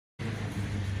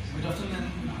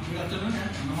Good afternoon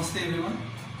and namaste everyone.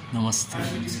 Namaste. I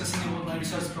will be discussing about my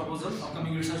research proposal,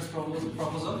 upcoming research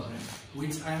proposal,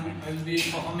 which I will be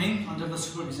performing under the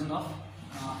supervision of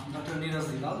Dr. Neeraj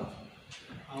Dilal,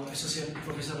 our Associate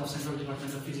Professor of Central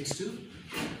Department of Physics 2.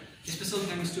 Special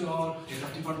thanks to our Head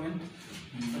of Department,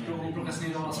 Dr. Om Prakash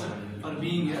Nirwala sir, for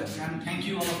being here, and thank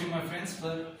you all of you, my friends,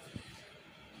 for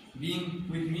being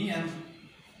with me and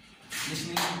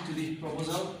listening to the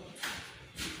proposal.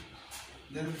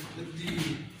 Then, with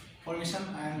the permission,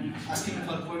 I am asking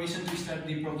for permission to start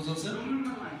the proposal, sir.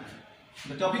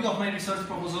 The topic of my research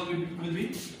proposal will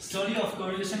be study of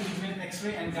correlation between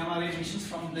X-ray and gamma ray emissions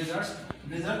from blazar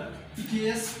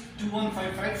PKS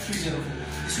 2155304.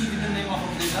 This will be the name of a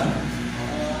blazar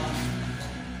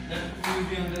that we will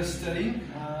be under studying.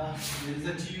 There is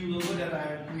a TU logo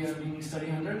that we are being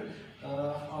studying under.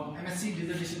 MSc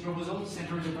dissertation proposal,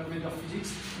 Central Department of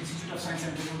Physics, Institute of Science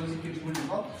and Technology,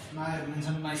 Nepal. Now I have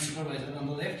mentioned my supervisor on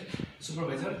the left,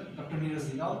 Supervisor Dr. Neeraj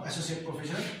Dilal, Associate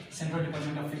Professor, Central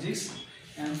Department of Physics,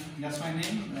 and that's my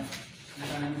name.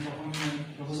 That I am performing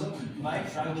my proposal by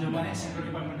Dr. Central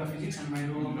Department of Physics, and my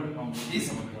roll number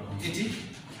is 80.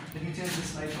 Let me change this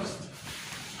slide first.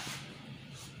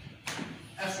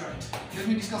 Abstract. Let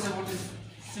me discuss about this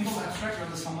simple abstract or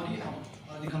the summary of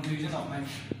the conclusion of my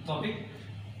topic.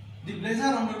 The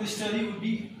blazar under the study would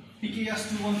be PKS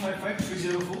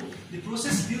 2155304. The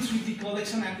process deals with the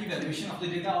collection and evaluation of the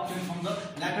data obtained from the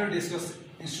latter discussed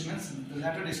instruments. The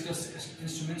latter discussed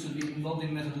instruments will be involved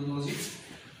in methodology.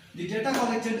 The data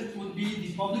collected would be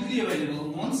the publicly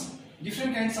available ones.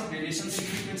 Different kinds of radiations and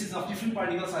frequencies of different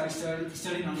particles are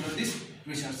studied under this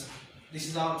research. This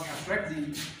is our abstract,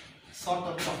 the short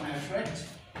topic of my abstract.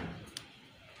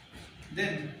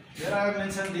 Then here I have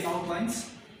mentioned the outlines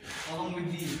along with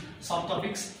the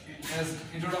subtopics as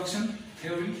introduction,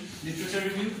 theory, literature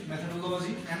review,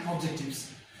 methodology, and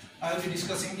objectives. I will be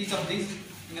discussing each of these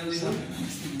in a little.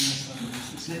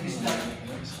 Let me start.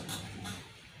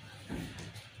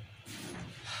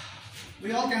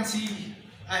 We all can see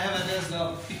I have attached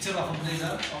a picture of a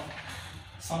blazar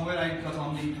somewhere I got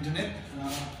on the internet.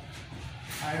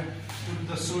 I have put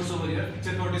the source over here.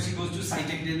 Picture courtesy goes to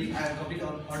SciTech Delhi. I have copied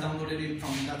or downloaded it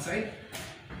from that site.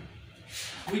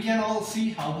 We can all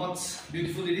see how much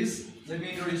beautiful it is. Let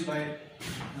me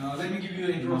give you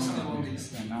an introduction about this.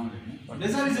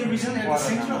 Blazar is a region at the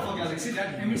center of a galaxy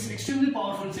that emits extremely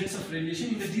powerful jets of radiation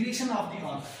in the direction of the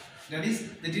Earth. That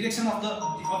is, the direction of the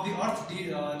Earth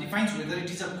defines whether it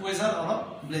is a quasar or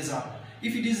a blazar.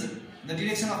 If it is the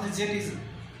direction of the jet is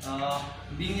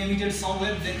being emitted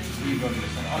somewhere, then we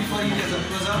prefer it as a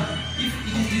quasar. If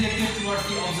it is directed towards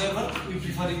the observer, we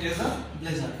prefer it as a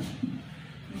blazar.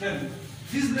 Then,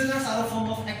 these blazars are a form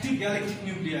of active galactic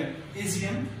nuclei,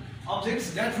 AGN,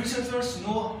 objects that researchers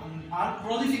know are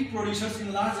prolific producers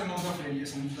in large amounts of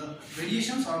radiation. The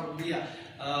radiations or the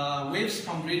waves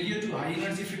from radio to high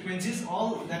energy frequencies,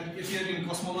 all that appear in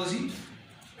cosmology,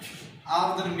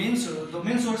 are the main source. The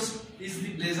main source is the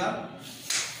blazar.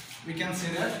 We can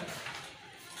say that.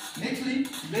 Nextly,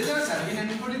 blazars have been an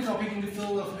important topic in the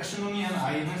field of astronomy and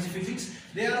high energy physics.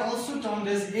 They are also termed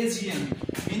as AGN,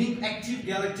 meaning active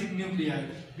galactic nuclei,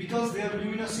 because their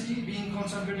luminosity being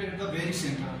concentrated at the very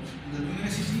center. The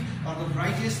luminosity or the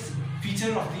brightest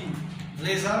feature of the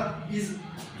blazar is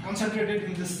concentrated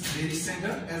in this very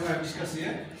center, as I have discussed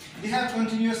here. They have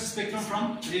continuous spectrum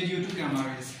from radio to gamma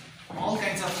rays, all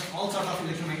sort of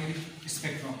electromagnetic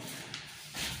spectrum.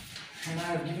 And I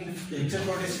have given the picture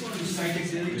courtesy to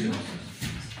SciTech Delhi too.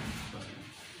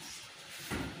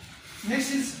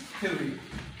 Next is theory.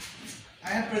 I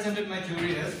have presented my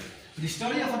theory as the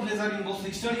study of a blazar involves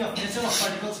the study of nature of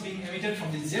particles being emitted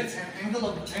from the jets and angle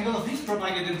of the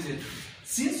propagated jet.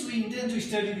 Since we intend to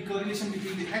study the correlation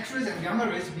between the X-rays and gamma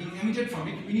rays being emitted from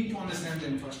it, we need to understand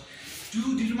them first.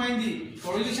 To determine the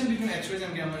correlation between X-rays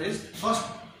and gamma rays, first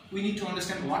we need to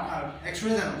understand what are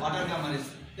X-rays and what are gamma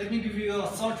rays. Let me give you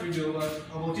a short review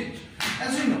about it.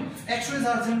 As we know, X-rays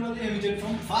are generally emitted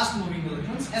from fast-moving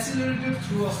electrons accelerated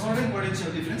through a certain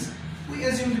potential difference. We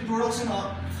assume the production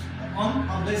on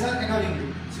a blazar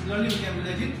accordingly. Similarly, we can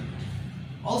relate it.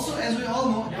 Also, as we all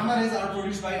know, gamma rays are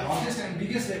produced by hottest and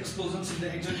biggest explosions in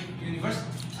the exotic universe.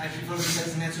 I prefer this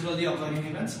as naturally occurring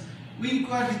events. We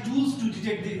require the tools to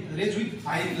detect the rays with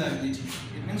high reliability.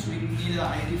 It means we need a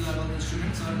high reliable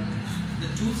instruments or the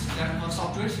tools that are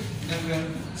softwares that we are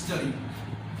studying.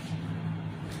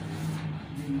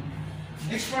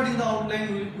 The next part in the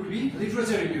outline would be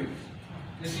literature review.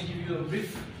 Let me give you a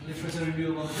brief literature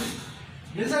review about this.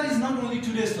 Blazar is not only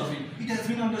today's topic, it has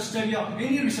been under study of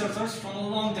many researchers from a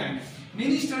long time.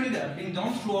 Many studies have been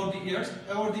done throughout the years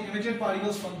about the emitted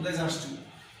particles from blazars too.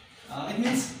 It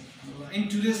means In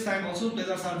today's time also,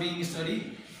 blazers are being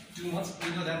studied too much.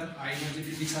 We know that high energy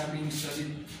physics are being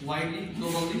studied widely,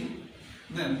 globally.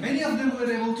 Then many of them were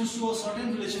able to show a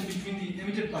certain relation between the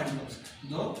emitted particles.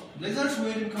 Though blazars were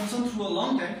in concern through a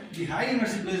long time, the high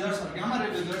energy blazars or gamma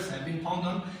ray blazars have been found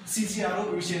on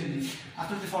CGRO recently.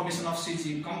 After the formation of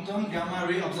CG, Compton Gamma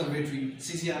Ray Observatory.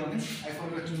 CGRO means, I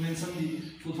forgot to mention the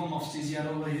full form of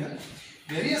CGRO over here.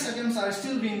 Various attempts are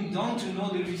still being done to know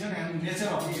the region and nature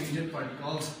of the emitted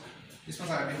particles. This was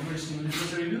our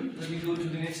literature review. Let me go to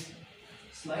the next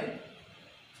slide.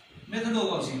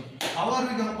 Methodology. How are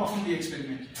we going to perform the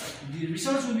experiment? The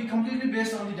research will be completely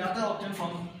based on the data obtained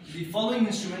from the following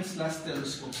instruments /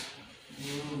 telescopes.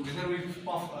 Whether we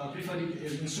prefer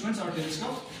the instruments or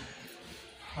telescopes.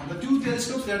 The two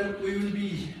telescopes that we will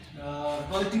be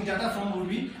collecting data from will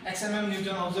be XMM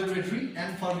Newton Observatory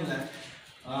and Fermilab.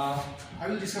 I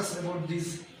will discuss about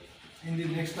these in the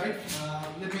next slide.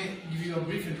 Let me give you a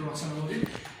brief introduction about it.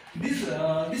 This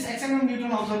XMM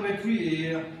Newton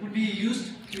Observatory would be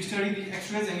used to study the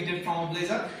X-rays emitted from a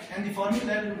blazer, and the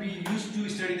Fermilab would be used to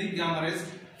study the gamma rays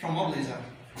from a blazer.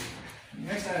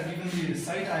 Next, I have given the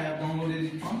site. I have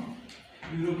downloaded it from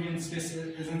European Space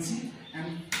Agency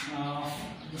and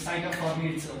the site of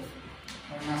Fermi itself,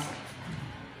 or NASA.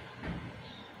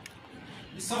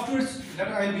 The softwares that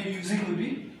I will be using will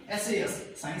be SAS,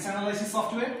 Science Analysis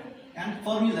Software, and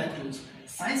Fermilab tools.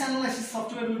 Science analysis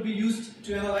software will be used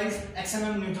to analyze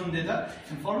XMM Newton data,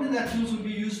 and Fermilab tools will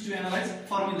be used to analyze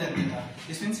Fermilab data.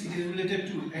 This means it is related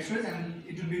to X-rays and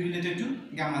it will be related to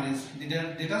gamma rays. The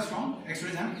data from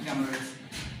X-rays and gamma rays.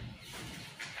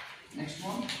 Next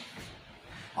one.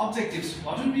 Objectives.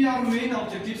 What will be our main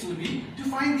objectives will be to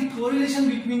find the correlation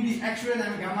between the X-rays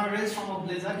and gamma rays from a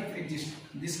blazer if exists.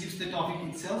 This gives the topic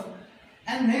itself.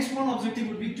 And next one objective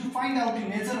would be to find out the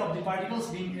nature of the particles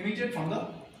being emitted from the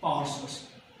power source.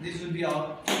 This will be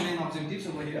our two main objectives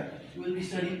over here. We will be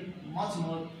studying much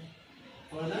more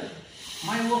further.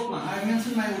 My work plan. I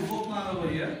mentioned my work plan over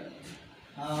here.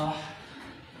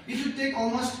 It will take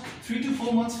almost 3 to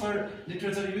 4 months for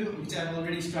literature review, which I have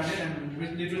already started, and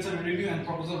literature review and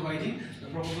proposal writing. The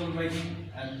proposal writing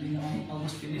has been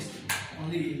almost finished.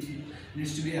 Only it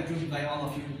needs to be approved by all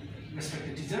of you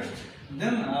respected teachers.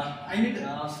 Then I need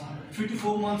 3 to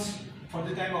 4 months for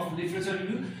the time of literature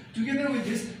review. Together with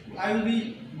this, I will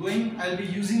be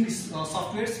using these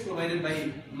softwares provided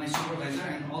by my supervisor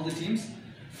and all the teams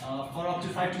for up to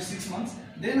 5 to 6 months.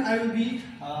 Then I will be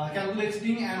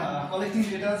calculating and collecting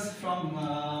data from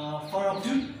for up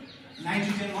to 9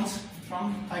 to 10 months,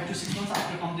 from 5 to 6 months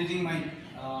after completing my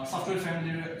software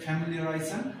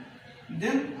familiarization.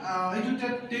 Then it will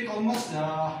take almost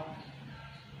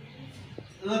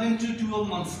 11 to 12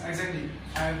 months exactly.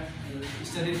 I have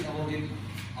studied about it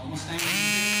almost time.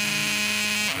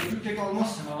 It will take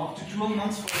almost up to 12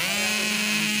 months for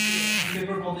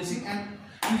paper publishing, and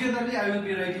togetherly I will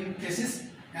be writing thesis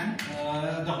and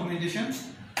documentation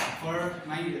for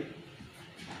my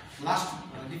last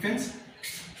defense,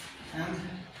 and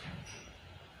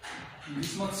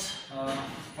this much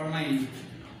for my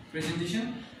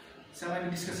presentation. Shall I be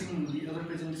discussing the other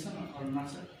presentation or not,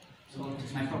 sir? So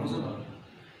my proposal.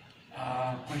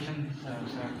 Question, sir.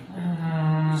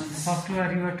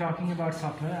 Software, you were talking about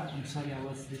software. I'm sorry, I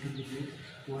was a little bit late.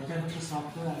 What type of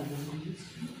software are you going to use?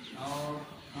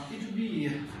 It would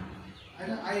be,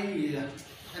 I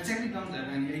exactly don't have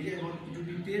any idea about it would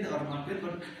be paid or not paid,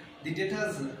 but the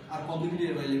data are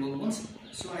publicly available ones.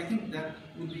 So I think that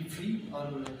would be free, or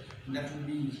that would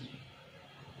be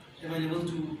available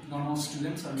to normal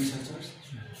students or researchers.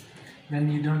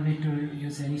 Then you don't need to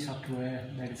use any software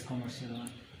that is commercial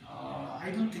one. I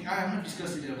don't think, I have not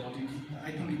discussed it about it. I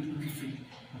think it will be free.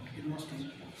 Okay. It must be.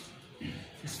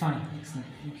 It's fine. Excellent.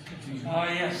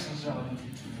 Yes.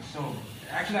 So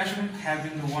actually, I shouldn't have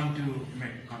been the one to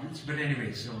make comments, but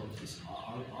anyway, so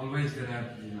always there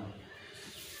are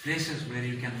places where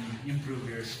you can improve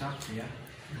your stuff. Yeah.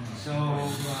 So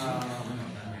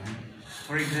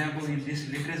for example, in this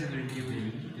literature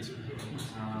review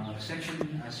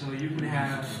section, so you could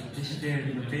have listed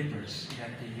in the papers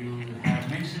that you have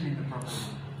mentioned in the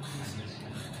proposal.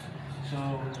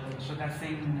 So that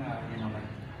thing, like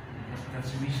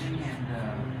that's missing, and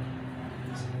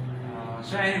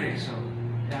so anyway, so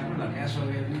yeah, good luck. Yeah, so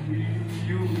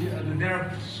there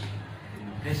are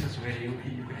places where you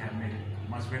could have made it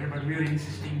much better, but we are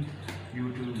insisting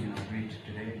you to read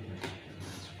today.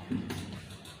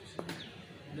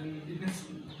 Then it means.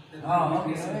 Oh,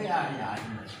 okay. Yeah, I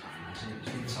think that's fine. So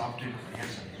it's opted.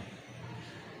 Yes,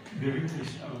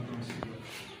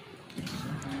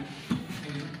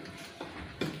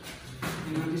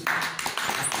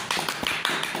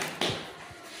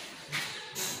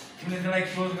 तिमीले त्यसलाई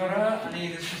close गर अनि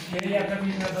फेरि आफ्नो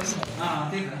बिचमा बस्नु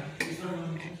त्यही त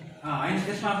होइन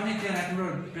त्यसमा पनि त्यो राम्रो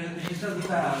प्रेजेन्टेसन छ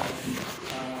दुईवटा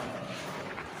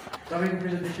तपाईँको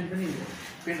प्रेजेन्टेसन पनि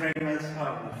पेन ड्राइभमा छ